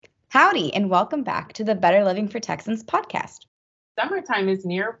Howdy, and welcome back to the Better Living for Texans podcast. Summertime is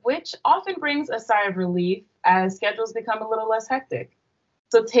near, which often brings a sigh of relief as schedules become a little less hectic.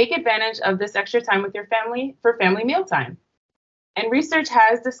 So take advantage of this extra time with your family for family mealtime. And research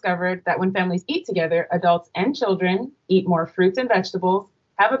has discovered that when families eat together, adults and children eat more fruits and vegetables,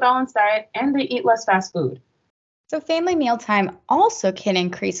 have a balanced diet, and they eat less fast food. So, family mealtime also can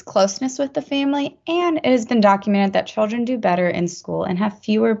increase closeness with the family, and it has been documented that children do better in school and have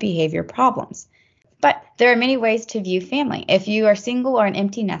fewer behavior problems. But there are many ways to view family. If you are single or an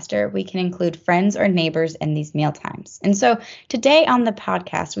empty nester, we can include friends or neighbors in these meal times. And so today on the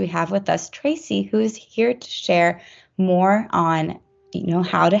podcast, we have with us Tracy, who is here to share more on,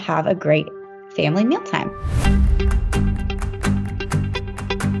 how to have a great family mealtime.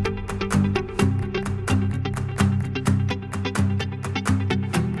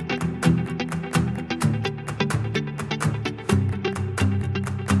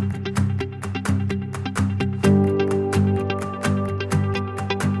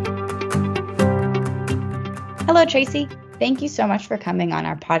 Hello, Tracy. Thank you so much for coming on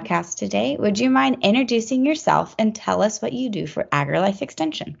our podcast today. Would you mind introducing yourself and tell us what you do for AgriLife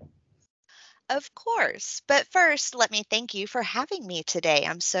Extension? Of course. But first, let me thank you for having me today.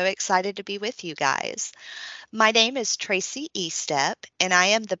 I'm so excited to be with you guys. My name is Tracy Estep, and I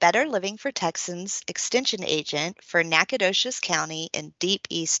am the Better Living for Texans Extension Agent for Nacogdoches County in Deep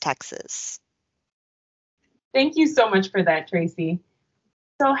East Texas. Thank you so much for that, Tracy.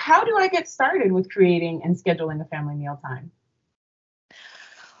 So how do I get started with creating and scheduling a family mealtime?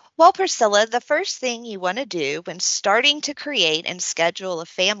 Well, Priscilla, the first thing you want to do when starting to create and schedule a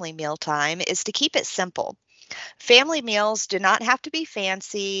family mealtime is to keep it simple. Family meals do not have to be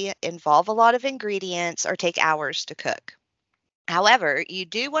fancy, involve a lot of ingredients, or take hours to cook. However, you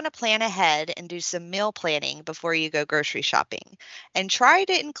do want to plan ahead and do some meal planning before you go grocery shopping. And try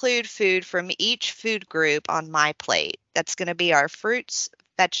to include food from each food group on my plate. That's going to be our fruits,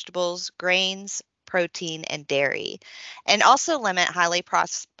 vegetables, grains, protein, and dairy. And also limit highly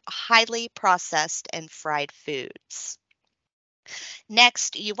processed and fried foods.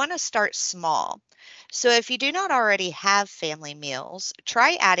 Next, you want to start small. So if you do not already have family meals,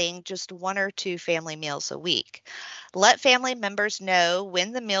 try adding just 1 or 2 family meals a week. Let family members know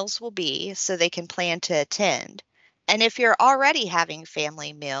when the meals will be so they can plan to attend. And if you're already having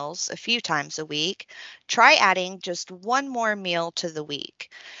family meals a few times a week, try adding just 1 more meal to the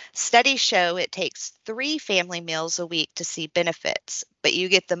week. Studies show it takes 3 family meals a week to see benefits, but you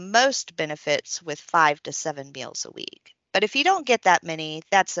get the most benefits with 5 to 7 meals a week. But if you don't get that many,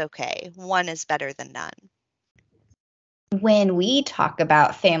 that's okay. 1 is better than none. When we talk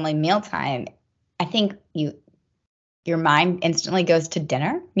about family mealtime, I think your mind instantly goes to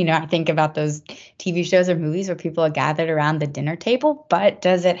dinner. I think about those TV shows or movies where people are gathered around the dinner table, but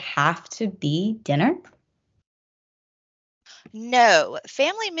does it have to be dinner? No,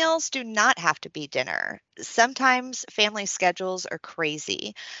 family meals do not have to be dinner. Sometimes family schedules are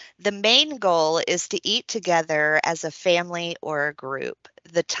crazy. The main goal is to eat together as a family or a group.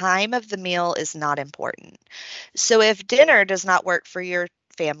 The time of the meal is not important. So if dinner does not work for your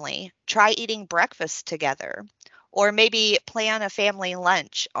family, try eating breakfast together. Or maybe plan a family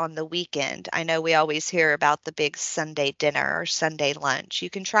lunch on the weekend. I know we always hear about the big Sunday dinner or Sunday lunch. You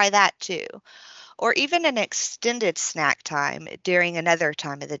can try that too. Or even an extended snack time during another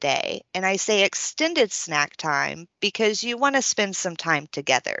time of the day. And I say extended snack time because you want to spend some time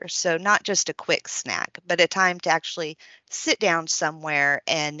together. So not just a quick snack, but a time to actually sit down somewhere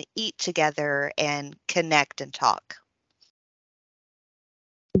and eat together and connect and talk.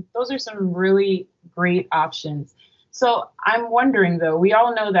 Those are some really great options. So I'm wondering though, we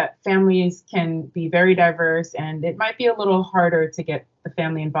all know that families can be very diverse and it might be a little harder to get the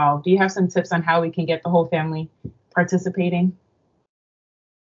family involved. Do you have some tips on how we can get the whole family participating?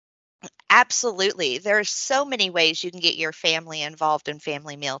 Absolutely. There are so many ways you can get your family involved in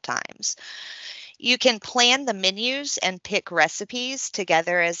family meal times. You can plan the menus and pick recipes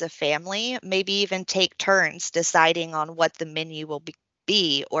together as a family, maybe even take turns deciding on what the menu will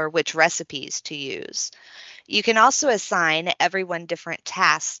be or which recipes to use. You can also assign everyone different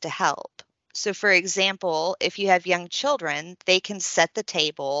tasks to help. So, for example, if you have young children, they can set the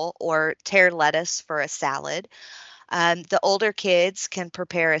table or tear lettuce for a salad. The older kids can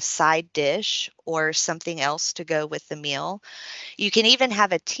prepare a side dish or something else to go with the meal. You can even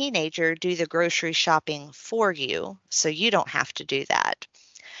have a teenager do the grocery shopping for you, so you don't have to do that.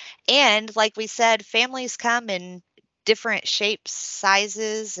 And like we said, families come in different shapes,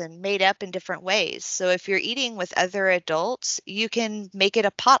 sizes, and made up in different ways. So if you're eating with other adults, you can make it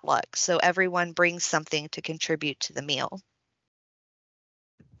a potluck so everyone brings something to contribute to the meal.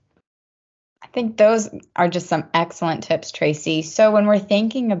 think those are just some excellent tips, Tracy. So when we're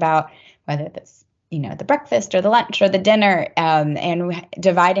thinking about whether that's, the breakfast or the lunch or the dinner, and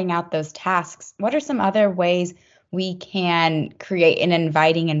dividing out those tasks, what are some other ways we can create an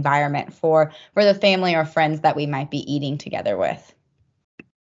inviting environment for the family or friends that we might be eating together with?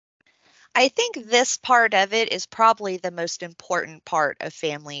 I think this part of it is probably the most important part of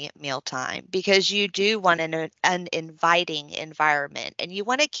family mealtime because you do want an inviting environment and you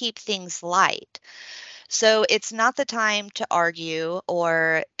want to keep things light. So it's not the time to argue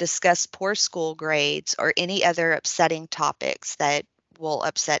or discuss poor school grades or any other upsetting topics that will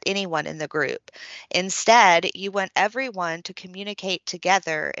upset anyone in the group. Instead, you want everyone to communicate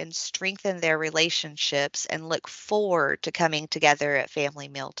together and strengthen their relationships and look forward to coming together at family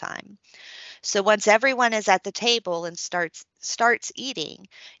mealtime. So once everyone is at the table and starts eating,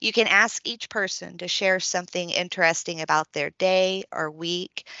 you can ask each person to share something interesting about their day or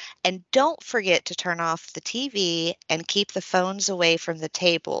week. And don't forget to turn off the TV and keep the phones away from the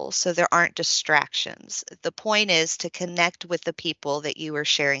table so there aren't distractions. The point is to connect with the people that you are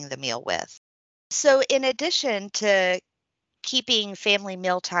sharing the meal with. So in addition to keeping family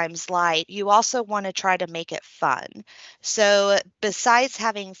meal times light, you also want to try to make it fun. So, besides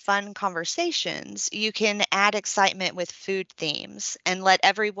having fun conversations, you can add excitement with food themes and let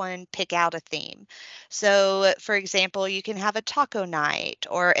everyone pick out a theme. So, for example, you can have a taco night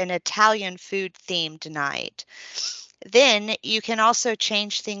or an Italian food themed night. Then you can also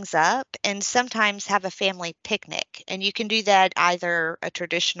change things up and sometimes have a family picnic. And you can do that either a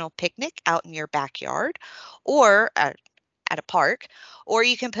traditional picnic out in your backyard or at a park, or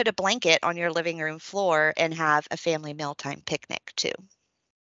you can put a blanket on your living room floor and have a family mealtime picnic too.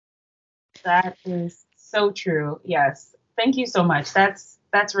 That is so true. Yes. Thank you so much. That's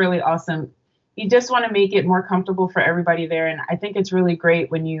really awesome. You just want to make it more comfortable for everybody there. And I think it's really great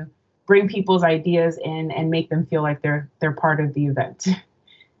when you bring people's ideas in and make them feel like they're part of the event.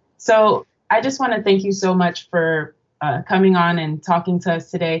 So I just want to thank you so much for coming on and talking to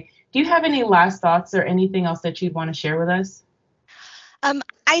us today. Do you have any last thoughts or anything else that you'd want to share with us?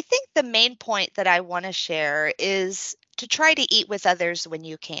 I think the main point that I want to share is to try to eat with others when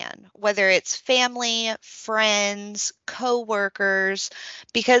you can, whether it's family, friends, coworkers,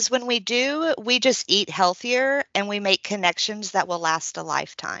 because when we do, we just eat healthier and we make connections that will last a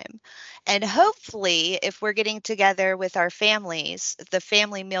lifetime. And hopefully, if we're getting together with our families, the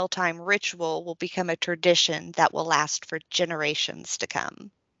family mealtime ritual will become a tradition that will last for generations to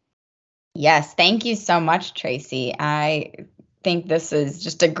come. Yes, thank you so much, Tracy. I think this is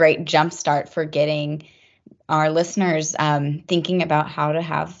just a great jumpstart for getting our listeners thinking about how to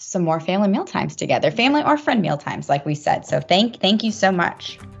have some more family meal times together, family or friend meal times, like we said. So thank you so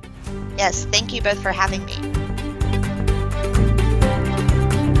much. Yes, thank you both for having me.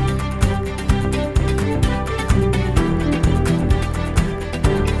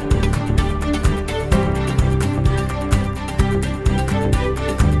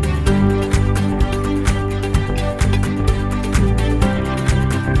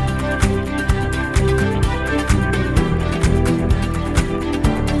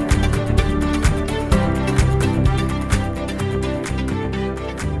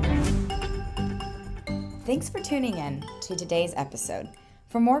 Thanks for tuning in to today's episode.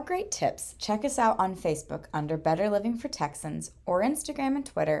 For more great tips, check us out on Facebook under Better Living for Texans or Instagram and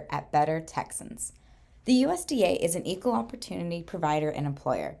Twitter at Better Texans. The USDA is an equal opportunity provider and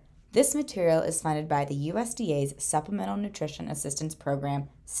employer. This material is funded by the USDA's Supplemental Nutrition Assistance Program,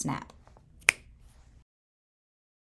 SNAP.